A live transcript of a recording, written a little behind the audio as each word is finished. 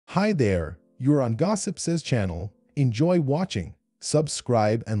Hi there, you're on Gossip Says channel. Enjoy watching,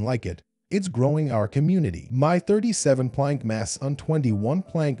 subscribe and like it. It's growing our community. My 37 plank mass on 21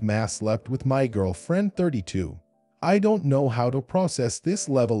 plank mass left with my girlfriend 32. I don't know how to process this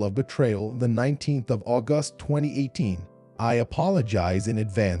level of betrayal. The 19th of August 2018. I apologize in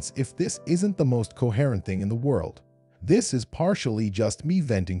advance if this isn't the most coherent thing in the world. This is partially just me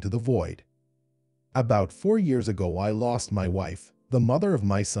venting to the void. About 4 years ago I lost my wife, the mother of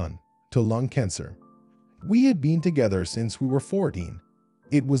my son, to lung cancer. We had been together since we were 14.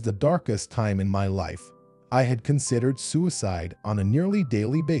 It was the darkest time in my life. I had considered suicide on a nearly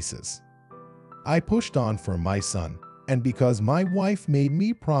daily basis. I pushed on for my son, and because my wife made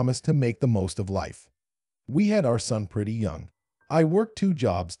me promise to make the most of life. We had our son pretty young. I worked 2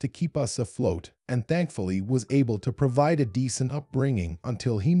 jobs to keep us afloat and thankfully was able to provide a decent upbringing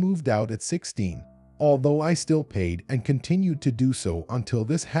until he moved out at 16. Although I still paid and continued to do so until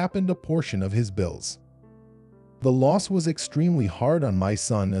this happened a portion of his bills. The loss was extremely hard on my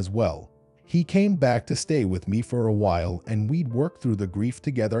son as well. He came back to stay with me for a while and we'd work through the grief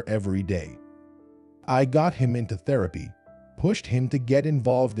together every day. I got him into therapy, pushed him to get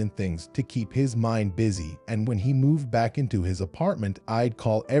involved in things to keep his mind busy, and when he moved back into his apartment, I'd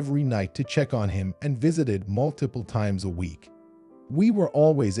call every night to check on him and visited multiple times a week. We were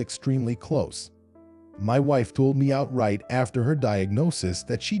always extremely close. My wife told me outright after her diagnosis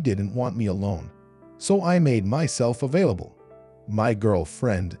that she didn't want me alone. So I made myself available. My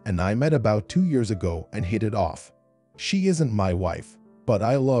girlfriend and I met about 2 years ago and hit it off. She isn't my wife, but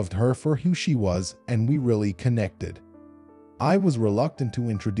I loved her for who she was and we really connected. I was reluctant to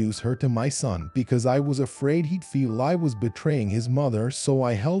introduce her to my son because I was afraid he'd feel I was betraying his mother, so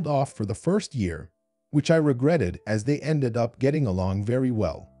I held off for the first year, which I regretted as they ended up getting along very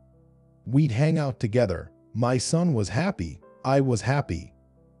well. We'd hang out together. My son was happy. I was happy.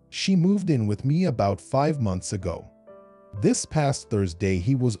 She moved in with me about 5 months ago. This past Thursday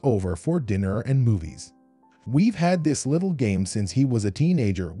he was over for dinner and movies. We've had this little game since he was a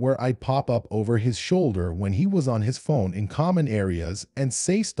teenager where I'd pop up over his shoulder when he was on his phone in common areas and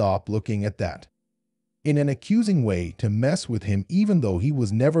say stop looking at that, in an accusing way to mess with him even though he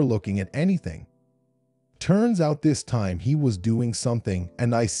was never looking at anything. Turns out this time he was doing something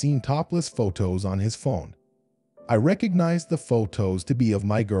and I seen topless photos on his phone. I recognized the photos to be of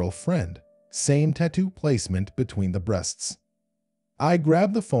my girlfriend, same tattoo placement between the breasts. I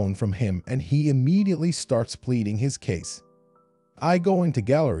grab the phone from him and he immediately starts pleading his case. I go into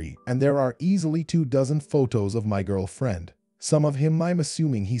gallery and there are easily 24 photos of my girlfriend. Some of him I'm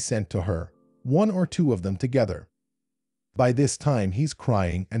assuming he sent to her, 1 or 2 of them together. By this time he's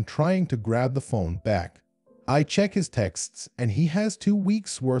crying and trying to grab the phone back. I check his texts and he has 2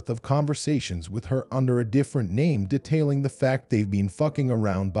 weeks worth of conversations with her under a different name detailing the fact they've been fucking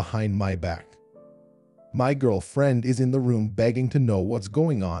around behind my back. My girlfriend is in the room begging to know what's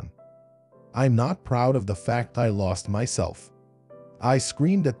going on. I'm not proud of the fact I lost myself. I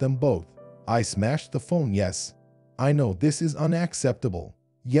screamed at them both. I smashed the phone. Yes, I know this is unacceptable.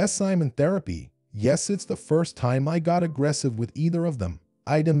 Yes, I'm in therapy. Yes, it's the first time I got aggressive with either of them.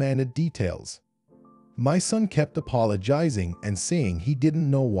 I demanded details. My son kept apologizing and saying he didn't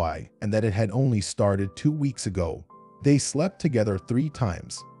know why and that it had only started 2 weeks ago. They slept together 3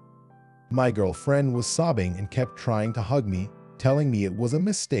 times. My girlfriend was sobbing and kept trying to hug me, telling me it was a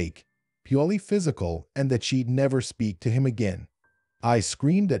mistake, purely physical, and that she'd never speak to him again. I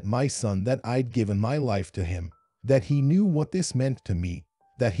screamed at my son that I'd given my life to him, that he knew what this meant to me,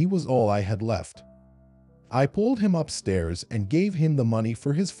 that he was all I had left. I pulled him upstairs and gave him the money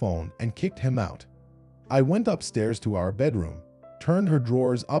for his phone and kicked him out. I went upstairs to our bedroom, turned her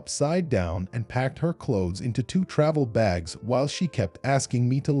drawers upside down and packed her clothes into 2 travel bags while she kept asking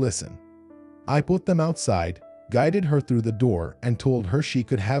me to listen. I put them outside, guided her through the door and told her she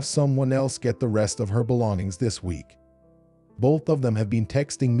could have someone else get the rest of her belongings this week. Both of them have been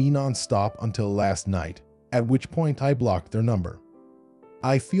texting me non-stop until last night, at which point I blocked their number.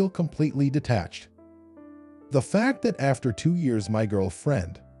 I feel completely detached. The fact that after 2 years my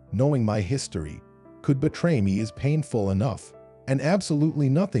girlfriend, knowing my history, could betray me is painful enough, and absolutely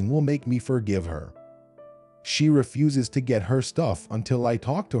nothing will make me forgive her. She refuses to get her stuff until I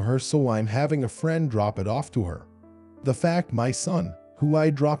talk to her, so I'm having a friend drop it off to her. The fact my son, who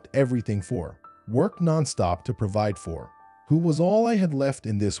I dropped everything for, worked nonstop to provide for, who was all I had left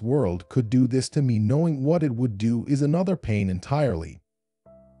in this world, could do this to me knowing what it would do is another pain entirely.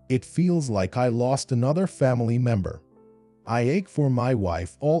 It feels like I lost another family member. I ache for my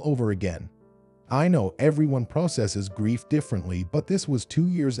wife all over again. I know everyone processes grief differently, but this was 2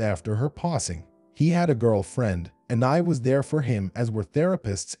 years after her passing. He had a girlfriend, and I was there for him as were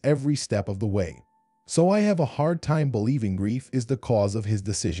therapists every step of the way. So I have a hard time believing grief is the cause of his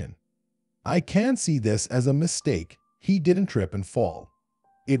decision. I can't see this as a mistake. He didn't trip and fall.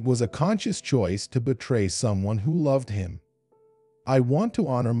 It was a conscious choice to betray someone who loved him. I want to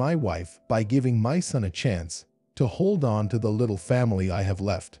honor my wife by giving my son a chance to hold on to the little family I have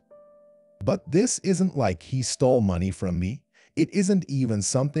left. But this isn't like he stole money from me. It isn't even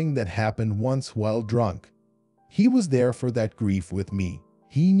something that happened once while drunk. He was there for that grief with me.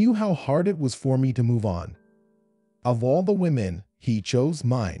 He knew how hard it was for me to move on. Of all the women, he chose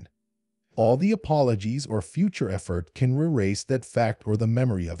mine. All the apologies or future effort can erase that fact or the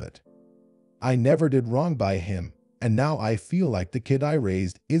memory of it. I never did wrong by him, and now I feel like the kid I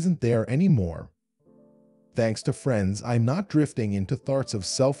raised isn't there anymore. Thanks to friends, I'm not drifting into thoughts of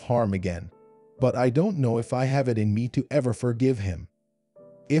self-harm again, but I don't know if I have it in me to ever forgive him.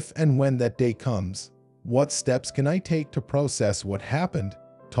 If and when that day comes, what steps can I take to process what happened,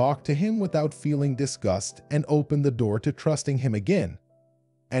 talk to him without feeling disgust, and open the door to trusting him again?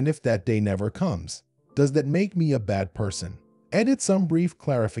 And if that day never comes, does that make me a bad person? Edit some brief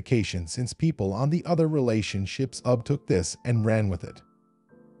clarification since people on the other relationships took this and ran with it.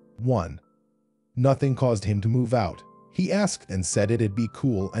 1. Nothing caused him to move out. He asked and said it'd be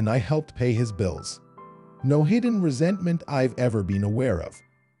cool and I helped pay his bills. No hidden resentment I've ever been aware of.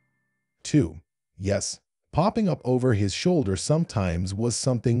 2. Yes, popping up over his shoulder sometimes was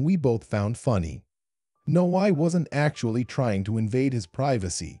something we both found funny. No, I wasn't actually trying to invade his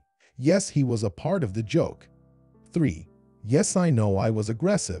privacy. Yes, he was a part of the joke. 3. Yes, I know I was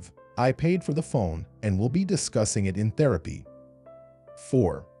aggressive. I paid for the phone and will be discussing it in therapy.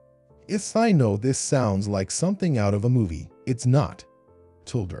 4. Yes, I know this sounds like something out of a movie. It's not.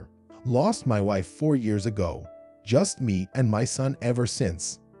 Told her. Lost my wife 4 years ago. Just me and my son ever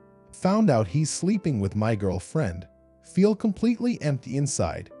since. Found out he's sleeping with my girlfriend. Feel completely empty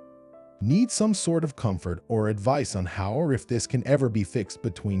inside. Need some sort of comfort or advice on how or if this can ever be fixed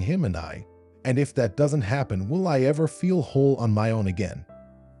between him and I. And if that doesn't happen, will I ever feel whole on my own again?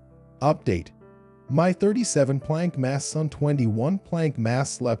 Update. My 37 plank mass son 21 plank mass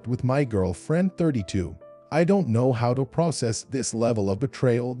slept with my girlfriend 32. I don't know how to process this level of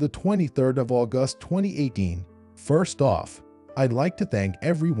betrayal. The 23rd of August 2018. First off, I'd like to thank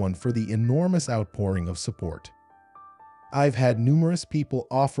everyone for the enormous outpouring of support. I've had numerous people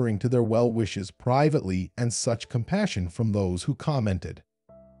offering to their well wishes privately and such compassion from those who commented.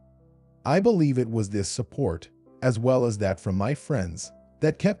 I believe it was this support, as well as that from my friends,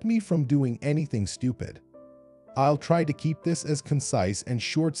 that kept me from doing anything stupid. I'll try to keep this as concise and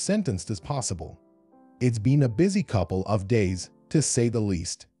short-sentenced as possible. It's been a busy couple of days, to say the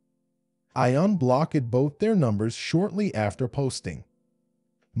least. I unblocked both their numbers shortly after posting.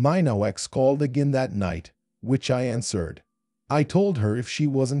 My ex called again that night, which I answered. I told her if she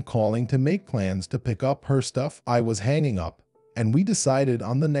wasn't calling to make plans to pick up her stuff, I was hanging up, and we decided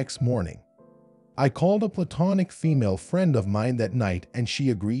on the next morning. I called a platonic female friend of mine that night and she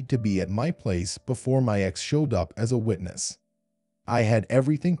agreed to be at my place before my ex showed up as a witness. I had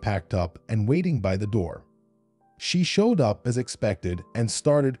everything packed up and waiting by the door. She showed up as expected and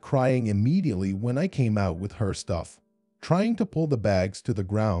started crying immediately when I came out with her stuff, trying to pull the bags to the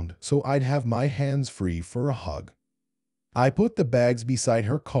ground so I'd have my hands free for a hug. I put the bags beside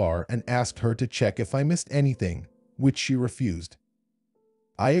her car and asked her to check if I missed anything, which she refused.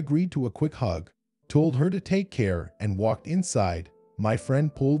 I agreed to a quick hug, told her to take care, and walked inside. My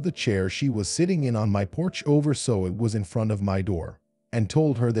friend pulled the chair she was sitting in on my porch over so it was in front of my door, and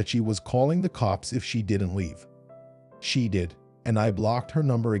told her that she was calling the cops if she didn't leave. She did, and I blocked her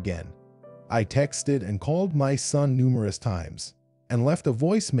number again. I texted and called my son numerous times, and left a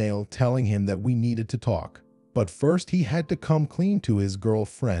voicemail telling him that we needed to talk. But first he had to come clean to his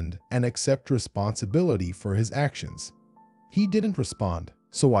girlfriend and accept responsibility for his actions. He didn't respond,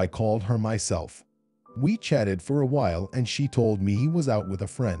 so I called her myself. We chatted for a while and she told me he was out with a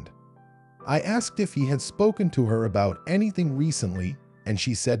friend. I asked if he had spoken to her about anything recently, and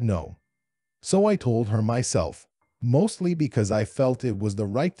she said no. So I told her myself, mostly because I felt it was the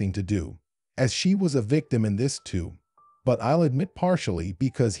right thing to do, as she was a victim in this too. But I'll admit partially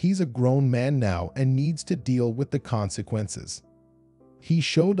because he's a grown man now and needs to deal with the consequences. He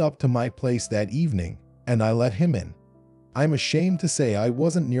showed up to my place that evening, and I let him in. I'm ashamed to say I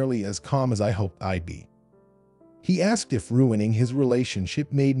wasn't nearly as calm as I hoped I'd be. He asked if ruining his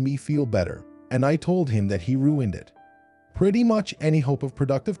relationship made me feel better, and I told him that he ruined it. Pretty much any hope of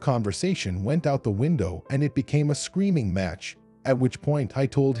productive conversation went out the window and it became a screaming match, at which point I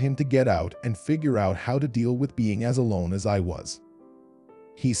told him to get out and figure out how to deal with being as alone as I was.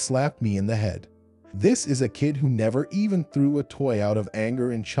 He slapped me in the head. This is a kid who never even threw a toy out of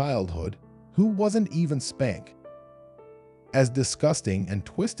anger in childhood, who wasn't even spanked. As disgusting and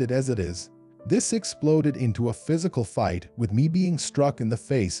twisted as it is, this exploded into a physical fight with me being struck in the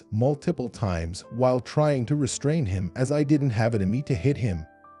face multiple times while trying to restrain him, as I didn't have it in me to hit him.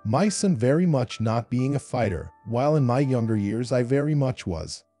 My son very much not being a fighter, while in my younger years I very much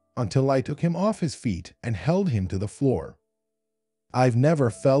was, until I took him off his feet and held him to the floor. I've never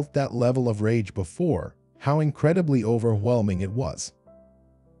felt that level of rage before, how incredibly overwhelming it was.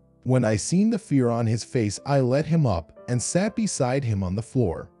 When I seen the fear on his face, I let him up and sat beside him on the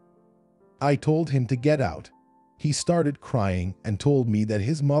floor. I told him to get out. He started crying and told me that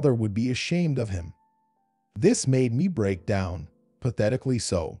his mother would be ashamed of him. This made me break down, pathetically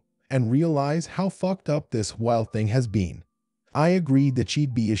so, and realize how fucked up this wild thing has been. I agreed that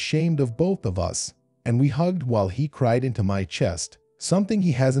she'd be ashamed of both of us, and we hugged while he cried into my chest, something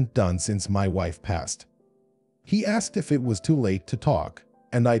he hasn't done since my wife passed. He asked if it was too late to talk,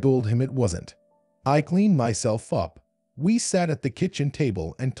 and I told him it wasn't. I cleaned myself up. We sat at the kitchen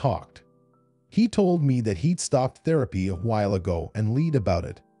table and talked. He told me that he'd stopped therapy a while ago and lied about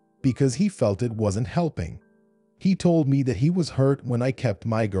it, because he felt it wasn't helping. He told me that he was hurt when I kept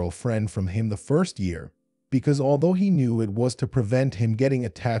my girlfriend from him the first year, because although he knew it was to prevent him getting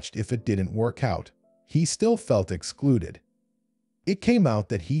attached if it didn't work out, he still felt excluded. It came out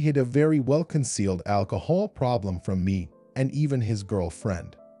that he hid a very well-concealed alcohol problem from me and even his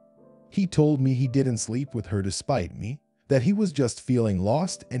girlfriend. He told me he didn't sleep with her despite me, that he was just feeling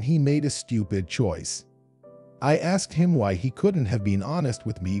lost and he made a stupid choice. I asked him why he couldn't have been honest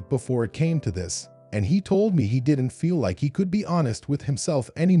with me before it came to this, and he told me he didn't feel like he could be honest with himself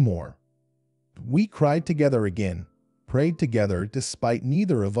anymore. We cried together again, prayed together despite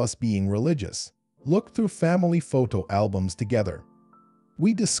neither of us being religious, looked through family photo albums together.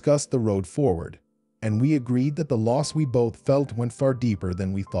 We discussed the road forward, and we agreed that the loss we both felt went far deeper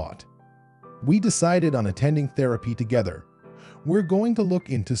than we thought. We decided on attending therapy together. We're going to look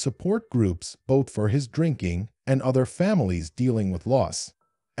into support groups both for his drinking and other families dealing with loss.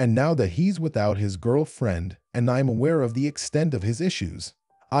 And now that he's without his girlfriend and I'm aware of the extent of his issues,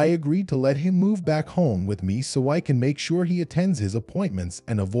 I agreed to let him move back home with me so I can make sure he attends his appointments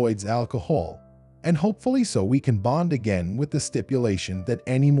and avoids alcohol. And hopefully so we can bond again, with the stipulation that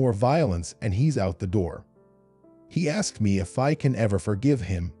any more violence and he's out the door. He asked me if I can ever forgive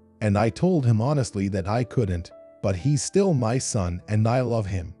him, and I told him honestly that I couldn't, but he's still my son and I love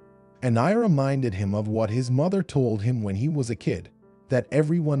him. And I reminded him of what his mother told him when he was a kid, that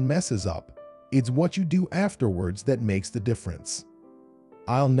everyone messes up. It's what you do afterwards that makes the difference.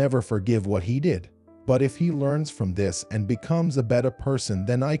 I'll never forgive what he did, but if he learns from this and becomes a better person,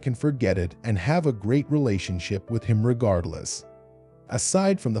 then I can forget it and have a great relationship with him regardless.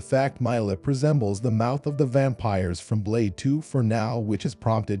 Aside from the fact my lip resembles the mouth of the vampires from Blade 2 for now, which has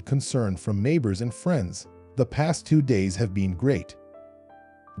prompted concern from neighbors and friends, the past 2 days have been great.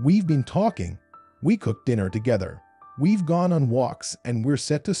 We've been talking, we cooked dinner together, we've gone on walks, and we're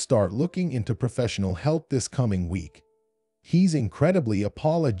set to start looking into professional help this coming week. He's incredibly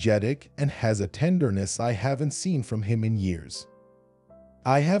apologetic and has a tenderness I haven't seen from him in years.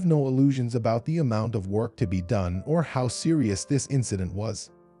 I have no illusions about the amount of work to be done or how serious this incident was,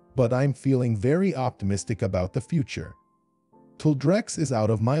 but I'm feeling very optimistic about the future. Till Drex is out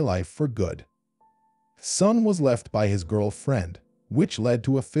of my life for good. Son was left by his girlfriend, which led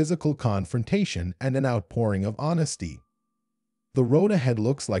to a physical confrontation and an outpouring of honesty. The road ahead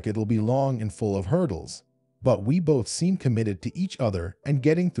looks like it'll be long and full of hurdles, but we both seem committed to each other and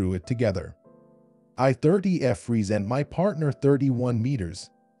getting through it together. I 30F resent my partner 31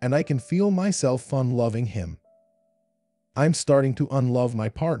 meters, and I can feel myself unloving him. I'm starting to unlove my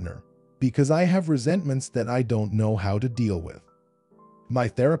partner, because I have resentments that I don't know how to deal with. My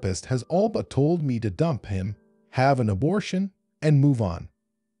therapist has all but told me to dump him, have an abortion, and move on.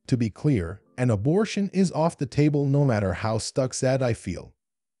 To be clear, an abortion is off the table no matter how stuck sad I feel.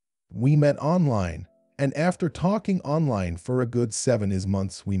 We met online, and after talking online for a good 7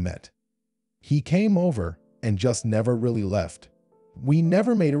 months we met. He came over and just never really left. We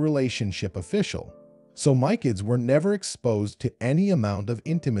never made a relationship official, so my kids were never exposed to any amount of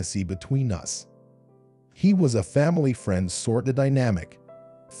intimacy between us. He was a family friend sort of dynamic.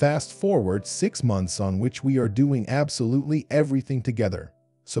 Fast forward 6 months on which we are doing absolutely everything together,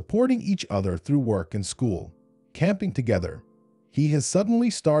 supporting each other through work and school, camping together. He has suddenly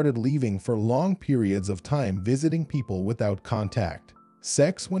started leaving for long periods of time, visiting people without contact.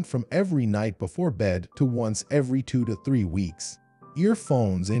 Sex went from every night before bed to once every 2 to 3 weeks.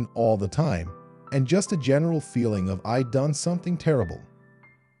 Earphones in all the time, and just a general feeling of I'd done something terrible.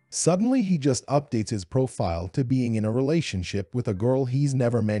 Suddenly he just updates his profile to being in a relationship with a girl he's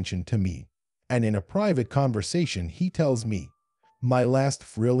never mentioned to me. And in a private conversation he tells me, "My last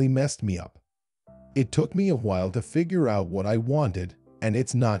really messed me up. It took me a while to figure out what I wanted, and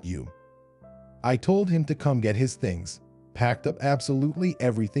it's not you." I told him to come get his things, packed up absolutely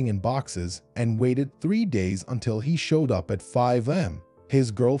everything in boxes, and waited 3 days until he showed up at 5 a.m.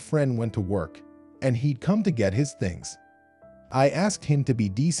 His girlfriend went to work, and he'd come to get his things. I asked him to be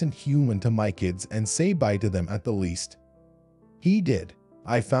decent human to my kids and say bye to them at the least. He did.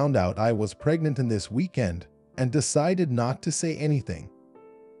 I found out I was pregnant in this weekend and decided not to say anything.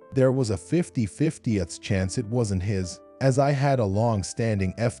 There was a 50-50th chance it wasn't his, as I had a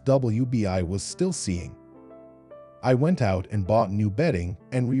long-standing FWB I was still seeing. I went out and bought new bedding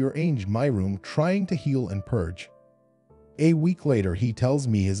and rearranged my room, trying to heal and purge. A week later he tells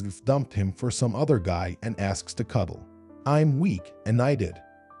me he's dumped him for some other guy and asks to cuddle. I'm weak, and I did.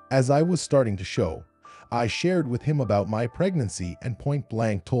 As I was starting to show, I shared with him about my pregnancy and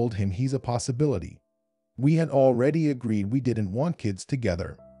point-blank told him he's a possibility. We had already agreed we didn't want kids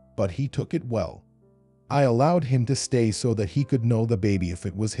together, but he took it well. I allowed him to stay so that he could know the baby if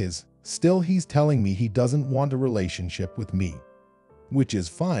it was his. Still, he's telling me he doesn't want a relationship with me, which is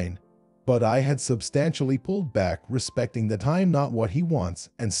fine, but I had substantially pulled back, respecting that I'm not what he wants,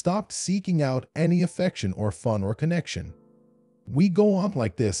 and stopped seeking out any affection or fun or connection. We go on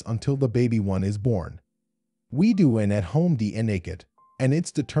like this until the baby one is born. We do an at-home DNA kit, and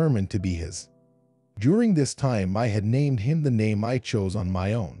it's determined to be his. During this time I had named him the name I chose on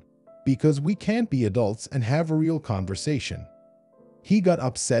my own, because we can't be adults and have a real conversation. He got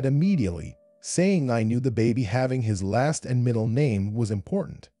upset immediately, saying I knew the baby having his last and middle name was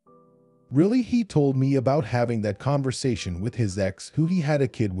important. Really, he told me about having that conversation with his ex who he had a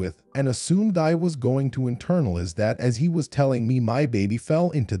kid with and assumed I was going to internalize that, as he was telling me my baby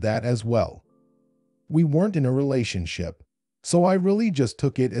fell into that as well. We weren't in a relationship, so I really just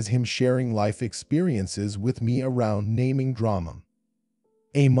took it as him sharing life experiences with me around naming drama.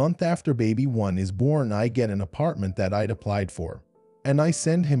 A month after baby one is born, I get an apartment that I'd applied for, and I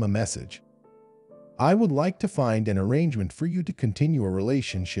send him a message. I would like to find an arrangement for you to continue a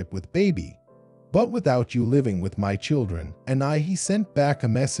relationship with baby, but without you living with my children. And he sent back a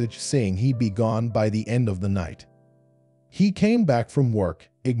message saying he'd be gone by the end of the night. He came back from work,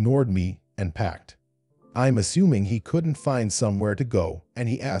 ignored me, and packed. I'm assuming he couldn't find somewhere to go, and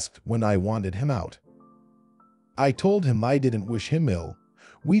he asked when I wanted him out. I told him I didn't wish him ill.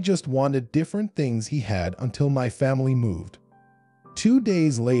 We just wanted different things he had until my family moved. 2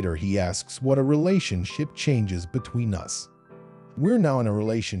 days later, he asks what a relationship changes between us. We're now in a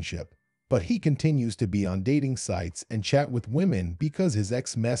relationship, but he continues to be on dating sites and chat with women because his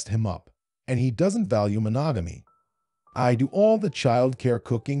ex messed him up, and he doesn't value monogamy. I do all the childcare,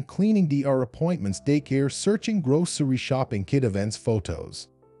 cooking, cleaning, DR appointments, daycare, searching, grocery shopping, kid events, photos.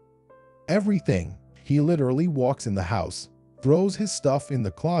 Everything. He literally walks in the house, throws his stuff in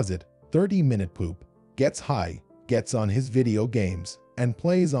the closet, 30-minute poop, gets high, gets on his video games, and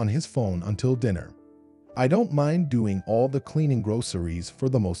plays on his phone until dinner. I don't mind doing all the cleaning, groceries for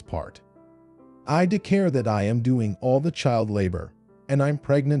the most part. I declare that I am doing all the child labor, and I'm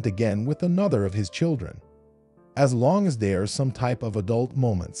pregnant again with another of his children. As long as there's some type of adult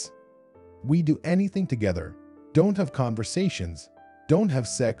moments. We do anything together, don't have conversations, don't have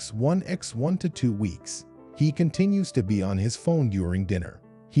sex 1 to 2 weeks. He continues to be on his phone during dinner.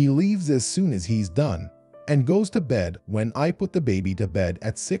 He leaves as soon as he's done, and goes to bed when I put the baby to bed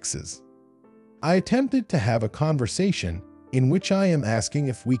at 6. I attempted to have a conversation in which I am asking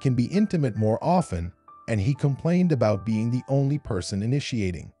if we can be intimate more often, and he complained about being the only person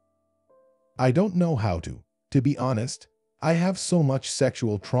initiating. I don't know how to. To be honest, I have so much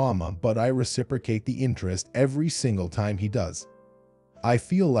sexual trauma, but I reciprocate the interest every single time he does. I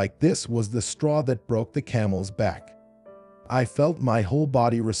feel like this was the straw that broke the camel's back. I felt my whole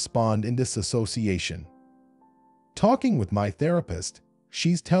body respond in disassociation. Talking with my therapist,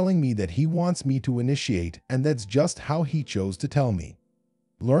 she's telling me that he wants me to initiate, and that's just how he chose to tell me.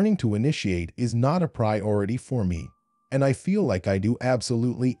 Learning to initiate is not a priority for me, and I feel like I do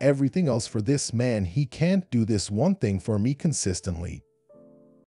absolutely everything else for this man. He can't do this one thing for me consistently,